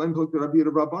machlokas?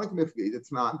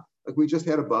 It's not, like we just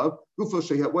had above.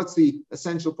 What's the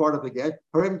essential part of the get?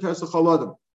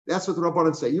 That's what the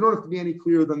Rabbanan say. You don't have to be any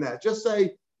clearer than that. Just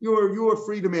say, you are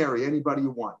free to marry anybody you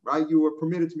want, right? You are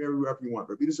permitted to marry whoever you want.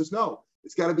 Rabbi says, no,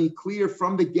 it's got to be clear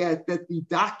from the get that the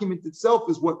document itself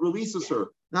is what releases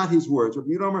her, not his words. Rabbi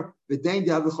Yomer,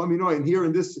 and here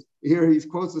he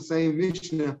quotes the same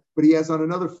Mishnah, but he has on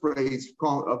another phrase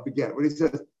of the get, where he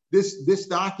says, this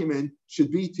document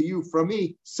should be to you from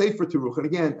me, Sefer Teruch. And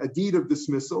again, a deed of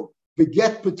dismissal, the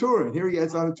get Peturin. Here he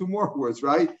adds on two more words,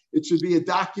 right? It should be a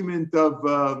document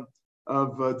of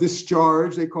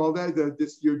discharge, they call that,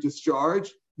 your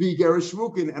discharge, the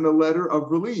Gereshvukin, and a letter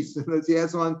of release. And as he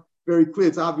has on very clear,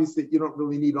 it's obvious that you don't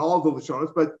really need all the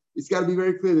Lashonos, but it's got to be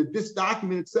very clear that this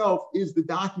document itself is the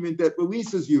document that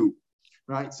releases you,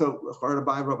 right? So,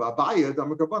 Abaye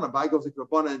goes like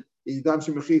Rabbanan,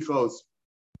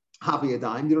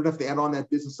 you don't have to add on that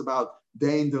business about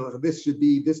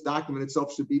this document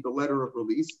itself should be the letter of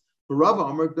release. For Rav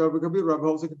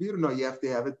holds a computer. No, you have to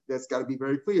have it. That's got to be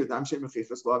very clear.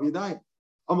 Abaya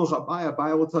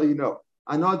will tell you no.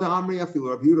 I know the Amri. I feel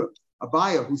Rav Yehuda.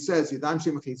 Abaya, who says Yadam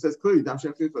Shemachich, says clearly Yadam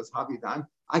Shemachich is Havidam.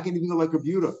 I can even go like Rav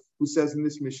Yehuda, who says in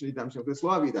this mission Yadam Shemachich is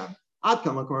Lavidam. I'd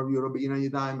come like Rav Yehuda, but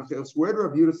Yadayim Machichos. Where do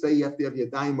Rav Yehuda say you have to have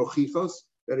Yadayim Machichos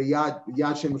that a Yad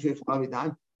Shemachich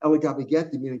Lavidam? Elagabi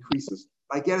get the mean increases.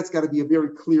 By get, it's got to be a very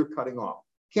clear cutting off.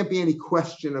 Can't be any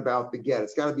question about the get.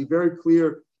 It's got to be very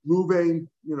clear. Reuben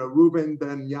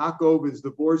ben Yaakov is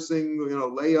divorcing,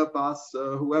 Leah Bas,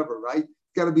 whoever, right?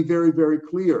 It's got to be very, very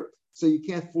clear. So you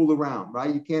can't fool around,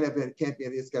 right? You can't have it. Can't be.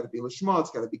 It's got to be lishma. It's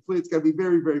got to be clear. It's got to be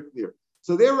very, very clear.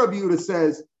 So there, Rabbi Yehuda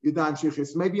says Yadayim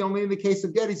Sheichis. Maybe only in the case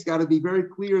of get, it's got to be very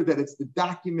clear that it's the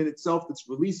document itself that's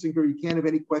releasing her. You can't have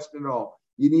any question at all.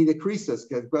 You need a krisis,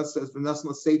 because God says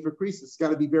v'nasna safer krisis. It's got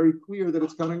to be very clear that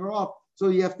it's cutting her off. So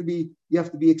you have to be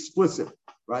explicit,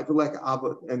 right?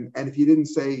 And if you didn't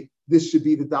say this should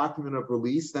be the document of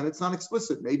release, then it's not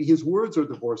explicit. Maybe his words are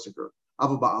divorcing her.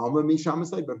 But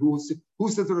who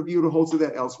says the Rabbi Yehuda holds to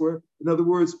that elsewhere? In other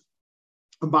words,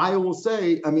 Abaya will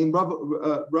say, Abaya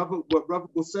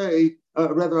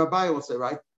will say,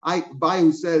 right? Abaya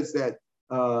who says that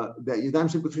Yadam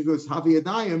Shemachich is Havi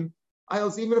Yadayim,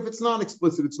 even if it's not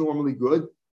explicit, it's normally good.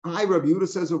 Rabbi Yehuda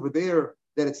says over there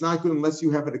that it's not good unless you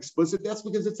have it explicit. That's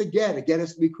because it's a get. A get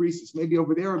has to be krisis. Maybe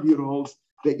over there Rabbi Yehuda holds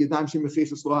that Yadam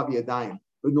Shemachich lo Havi Yadayim.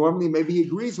 But normally maybe he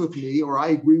agrees with me, or I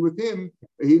agree with him,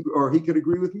 or he could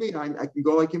agree with me. I can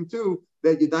go like him too,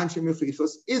 that Yadayim Shemachich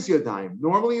is Yadayim.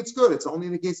 Normally it's good. It's only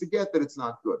in the case of get that it's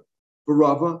not good. For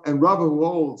Rava, and Rava who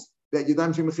holds that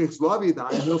Yadayim Shemachich lo Havi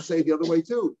Yadayim, he'll say the other way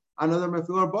too. Another Mefil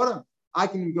Rabbanim. I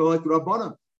can go like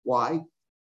Rabbanim. Why?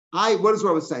 What is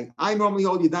Rava saying? I normally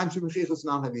hold Yadayim Shemachich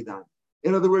not have Yadayim.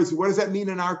 In other words, what does that mean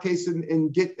in our case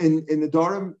in the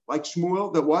Dorim, like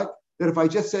Shmuel, that what? That if I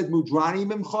just said Mudrani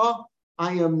Mimcha,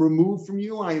 I am removed from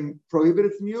you, I am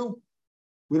prohibited from you,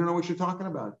 we don't know what you're talking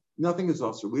about. Nothing is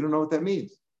also. We don't know what that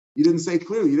means. You didn't say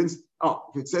clearly. If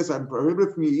it says I'm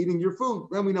prohibited from you eating your food,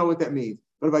 then we know what that means.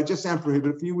 But if I just say I'm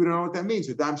prohibited from you, we don't know what that means.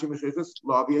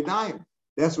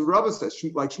 That's what Rava says,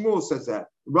 like Shmuel says that.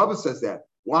 Rava says that.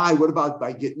 Why? What about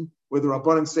by Gittin? Where the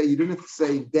Rabbanan say you didn't have to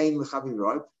say Dain L'Chavim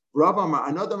Rod. Rabba,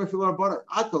 I know that I feel Rabbanan.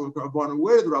 I told him Rabbanan.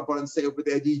 Where did the Rabbanan say over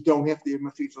there? You don't have to have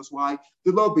mechichos. Why?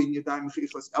 The lo bin yadayim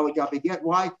mechichos elagabe get.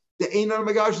 Why? The einan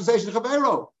megash zayshn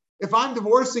chavero. If I'm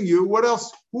divorcing you, what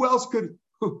else? Who else could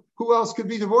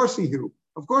be divorcing you?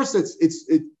 Of course, it's.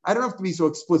 I don't have to be so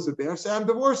explicit there. Say I'm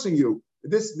divorcing you.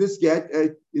 This get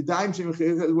yadayim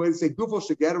shemechich. The way to say gufo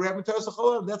should get.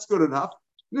 That's good enough.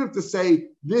 You don't have to say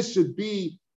this should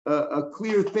be a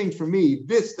clear thing for me.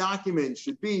 This document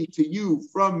should be to you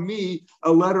from me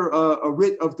a letter, a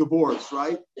writ of divorce,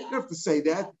 right? You don't have to say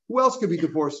that. Who else could be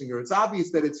divorcing her? It's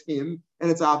obvious that it's him,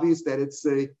 and it's obvious that it's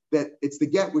the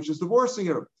get which is divorcing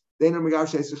her. In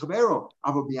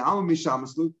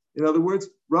other words,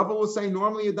 Rava will say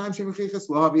normally Yadayim Shemachich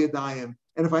lo Havi Yadayim,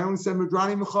 and if I only said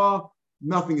Mudrani Mecha,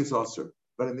 nothing is usher.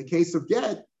 But in the case of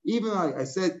get, even I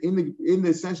said in the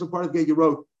essential part of get, you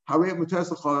wrote,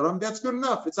 that's good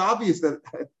enough. It's obvious that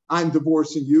I'm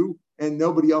divorcing you and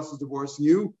nobody else is divorcing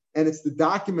you. And it's the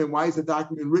document. Why is the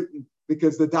document written?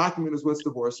 Because the document is what's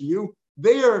divorcing you.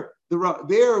 There,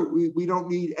 we don't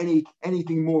need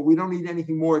anything more. We don't need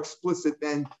anything more explicit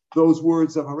than those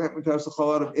words of Haret Mutar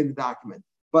L'Chol in the document.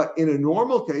 But in a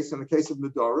normal case, in the case of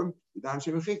Nedarim, Yadayim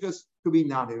Shemechichas could be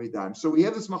not Yadayim. So we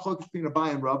have this machlokas between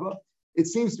Abai and Rava. It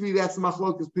seems to me that's the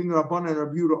machlokas between Rabban and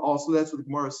Rabbi Yehuda. Also, that's what the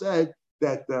Gemara said,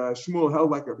 that Shmuel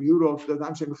held like Rabbi Yehuda,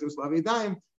 Yadayim Shemechichas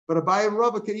Yadayim. But Abai and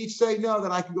Rava can each say no,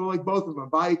 that I can go like both of them.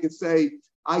 Abai could say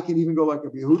I can even go like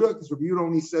Rabbi Yehuda, because Rabbi Yehuda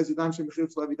only says Yadayim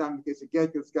Shemechichas Yadayim in the case of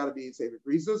get, because it's got to be in Sefer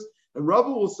Priestess. And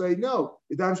Rava will say no,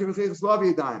 Yadayim Shemechichas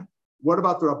Yadayim. What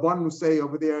about the Rabban who say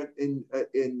over there in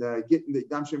getting the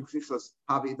Yadayim Shemechichas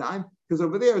Yadayim? Because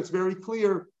over there it's very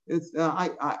clear. It's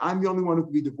I'm the only one who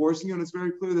can be divorcing you, and it's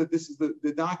very clear that this is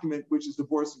the document which is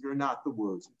divorcing you, not the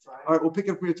words. Right. All right, we'll pick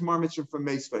up from here tomorrow. Mention from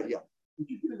Meisva. Yeah. Could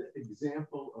you give an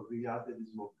example of a yad that is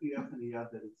mokiach and a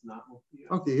yad that it's not mokiach?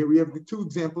 Okay, here we have the two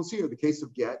examples here. The case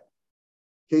of get.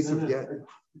 Get.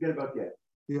 Forget about get.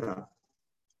 Yeah.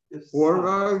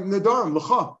 Or Nadarim,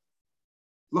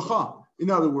 L'cha. In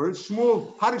other words,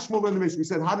 Shmuel, how did Shmuel learn the Mishnah? We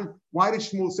said, why did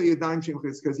Shmuel say Yadayim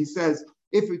Shemechichas? Because he says,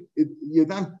 if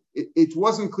it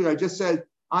wasn't clear, I just said,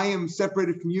 I am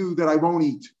separated from you that I won't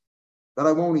eat.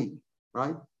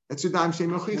 Right? That's Yadayim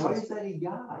Shemechichas. Why is that a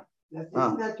yad?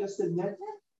 Isn't that just a netter?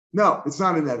 No, it's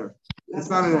not a netter. It's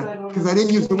not a netter. Because I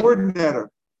didn't use the word netter.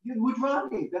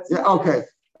 Mudrani. That's okay.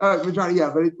 Mudrani,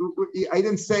 yeah, but I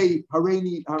didn't say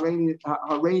Hareini,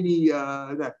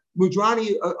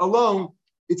 Mudrani alone.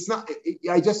 It's not.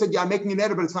 I just said, yeah, I'm making a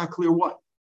netter, but it's not clear what.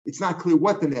 It's not clear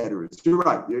what the netter is. You're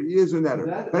right. There is a netter.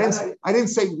 I didn't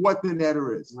say what the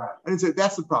netter is. Right. I didn't say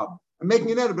that's the problem. I'm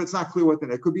making a netter, but it's not clear what the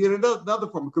netter. It could be in another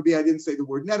form. It could be I didn't say the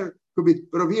word netter. Could be,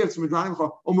 but over here it's Mudranim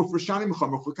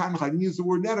I didn't use the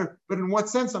word netter. But in what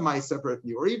sense am I separate from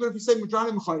you? Or even if you say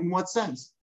Mudranim, in what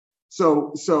sense?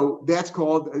 So that's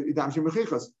called Yadayim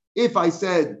Shemechichas. If I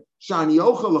said Shani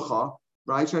Ochel,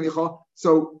 right?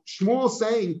 So Shmuel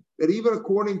saying that even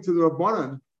according to the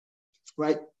Rabbanan,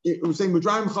 right? We're saying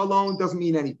Mudranim Chalon doesn't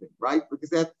mean anything, right? Because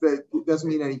that it doesn't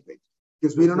mean anything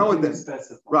because we don't know what that is.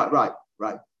 Right.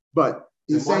 But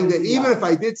he's saying that even if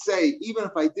I did say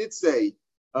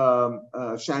Shani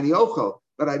Ochel,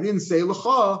 but I didn't say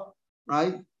L'cha,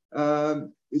 right?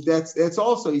 That's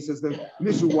also, he says that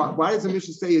Mishnah. Why does the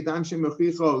Mishnah say Yadayim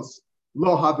Shemechichos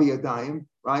Lo Habi Yadayim?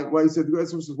 Right? Why he said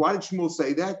why did Shmuel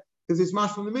say that? Because it's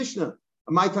mash from the Mishnah.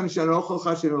 Because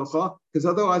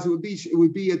otherwise it would be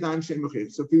Yadayim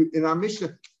Shemechichos. So if in our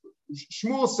Mishnah,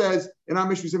 Shmuel says in our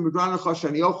Mishnah, Mudran L'cha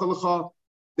Shani Ochel L'cha.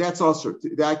 That's also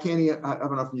that I can't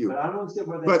have enough of you.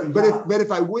 But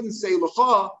if I wouldn't say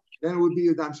L'cha, then it would be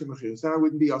Yadayim Shemechichos. Then I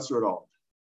wouldn't be Asur at all.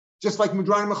 Just like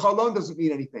Mudranim L'cha alone doesn't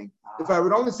mean anything. If I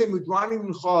would only say Mudranim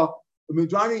L'cha,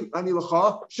 Ani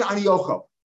L'cha, Shani Ochel.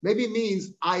 Maybe it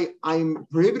means I'm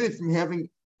prohibited from having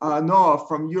no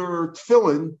from your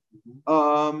tefillin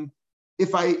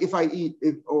if I eat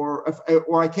or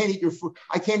I can't eat your food.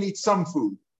 I can't eat some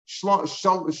food. Shalom's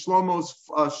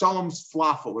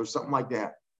falafel or something like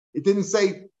that. It didn't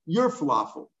say your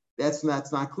falafel. That's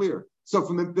not clear. So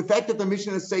from the fact that the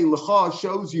Mishnah say L'cha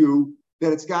shows you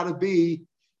that it's got to be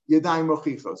Yadayim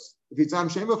Mochichos. If it's Yadayim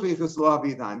Shemechichos, Lo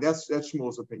Havi Yadayim. That's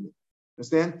Shmuel's opinion.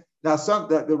 Understand? Now,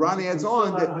 the Ran adds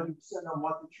on that 100% on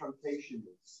what the truncation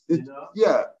is.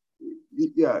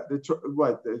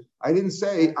 I didn't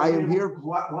say I am here.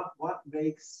 What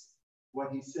makes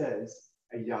what he says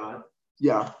a yad?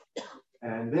 Yeah.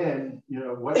 And then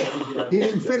what does he have? He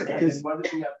didn't finish. And what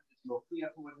does he have? What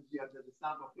does he have that it's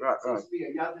not mokiach? Right. So a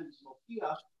yad that is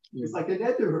mokiach. It's like a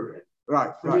neder.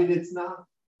 Right. I mean, it's not.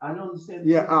 I don't understand.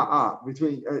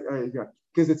 Between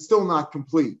because it's still not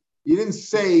complete. You didn't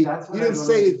say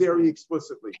it very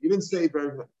explicitly. You didn't say it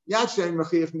very. Yad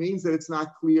Shemechichos means that it's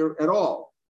not clear at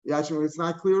all. It's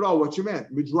not clear at all what you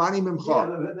meant. Midranim Mimcha.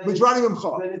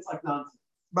 Then it's like nonsense.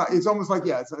 But it's almost like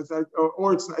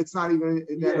it's not even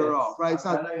that at all, right? It's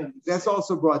not. That's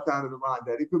also brought down to the Ran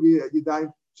that it could be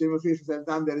Yadayim Shemechichos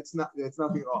that it's nothing at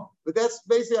all. But that's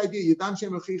basically the idea. Yadayim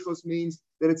Shemechichos means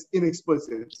that it's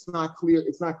inexplicit. It's not clear.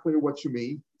 It's not clear what you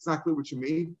mean. It's not clear what you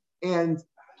mean. And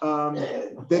what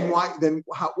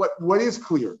is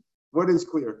clear? What is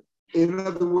clear? In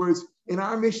other words, in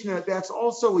our Mishnah, that's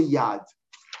also a yad.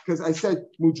 Because I said,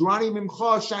 Mudrani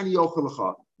Mimcha Shani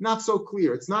Ochel. Not so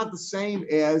clear. It's not the same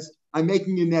as I'm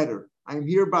making a netter. I'm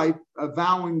hereby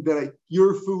vowing that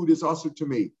your food is also to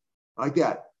me. Like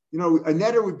that. A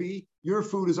netter would be your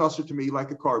food is also to me, like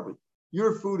a carbon.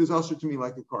 your food is usher to me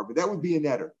like a carbon. That would be a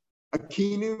netter. A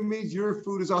kinu means your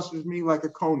food is usher to me like a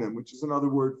konim, which is another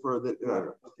word for the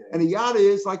netter. Okay. And a yada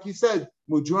is, like you said,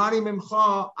 mudrani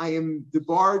mimcha, I am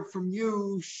debarred from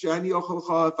you, shani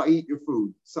ochelcha, if I eat your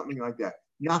food, something like that.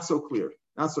 Not so clear.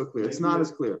 Not so clear. It's not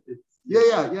as clear.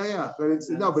 Yeah. But it's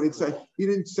no, but it's like you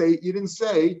didn't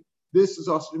say this is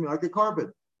also to me like a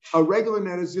carbon. A regular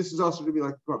net is this is also to be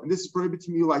like a carbon. This is prohibited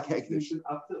to me like hektish.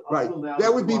 Right.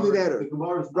 That would be the netter.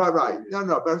 Right.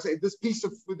 No. But I'm saying this piece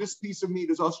of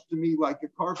meat is also to me like a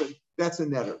carbon. That's a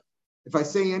netter. If I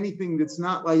say anything that's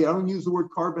not like, I don't use the word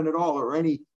carbon at all or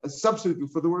a substitute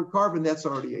for the word carbon, that's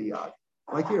already a yad.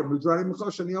 Like here,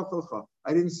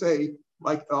 I didn't say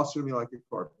like also to me like a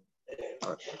carbon. All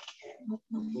right.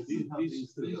 These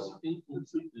incompleteness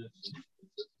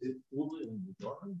is fully in the jar.